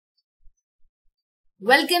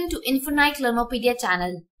Welcome to Infinite Learnopedia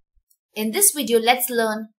channel. In this video, let's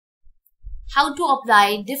learn how to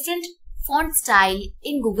apply different font style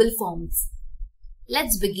in Google Forms.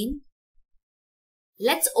 Let's begin.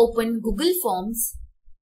 Let's open Google Forms.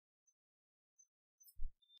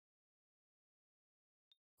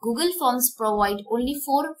 Google Forms provide only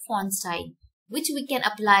 4 font style, which we can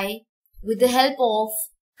apply with the help of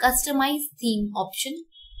Customize Theme option.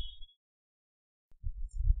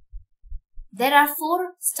 There are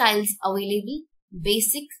 4 styles available.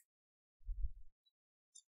 Basic.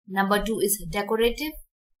 Number 2 is decorative,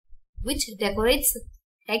 which decorates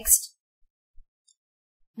text.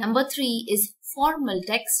 Number 3 is formal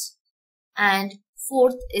text. And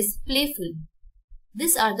 4th is playful.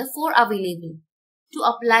 These are the 4 available. To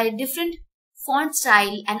apply different font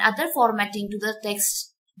style and other formatting to the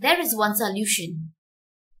text, there is one solution.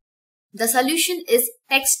 The solution is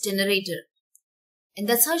text generator. In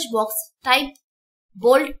the search box, type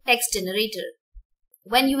bold text generator.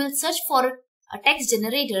 When you will search for a text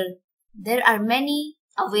generator, there are many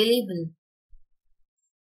available.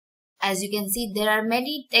 As you can see, there are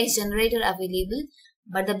many text generator available,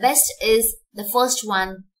 but the best is the first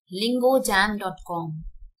one, lingojam.com.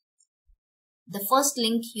 The first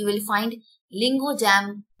link you will find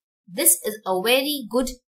Lingojam. This is a very good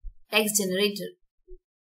text generator.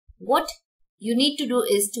 What you need to do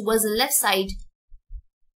is towards the left side,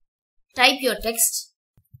 type your text,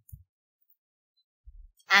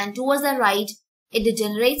 and towards the right, it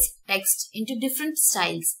generates text into different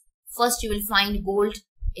styles. First you will find bold,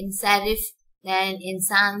 in serif, then in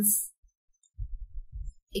sans,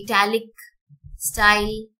 italic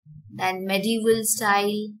style, then medieval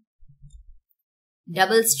style,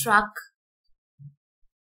 double struck.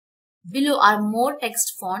 Below are more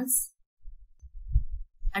text fonts.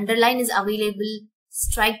 Underline is available,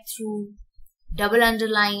 strike through, double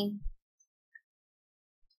underline.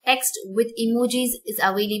 Text with emojis is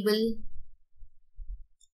available.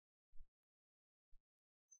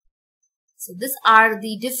 So these are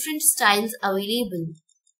the different styles available.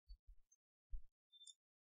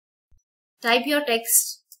 Type your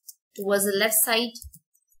text towards the left side.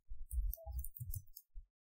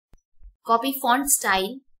 Copy font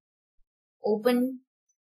style. Open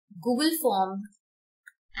Google Form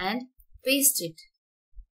and paste it.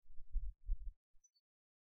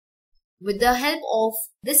 With the help of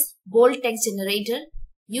this bold text generator,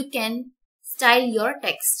 you can style your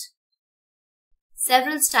text.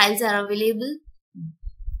 Several styles are available.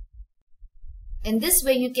 In this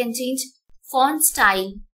way, you can change font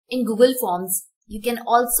style in Google Forms. You can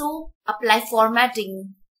also apply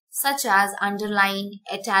formatting such as underline,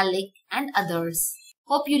 italic, and others.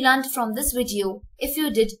 Hope you learned from this video. If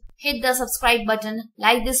you did, hit the subscribe button,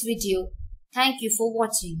 like this video. Thank you for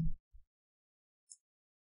watching.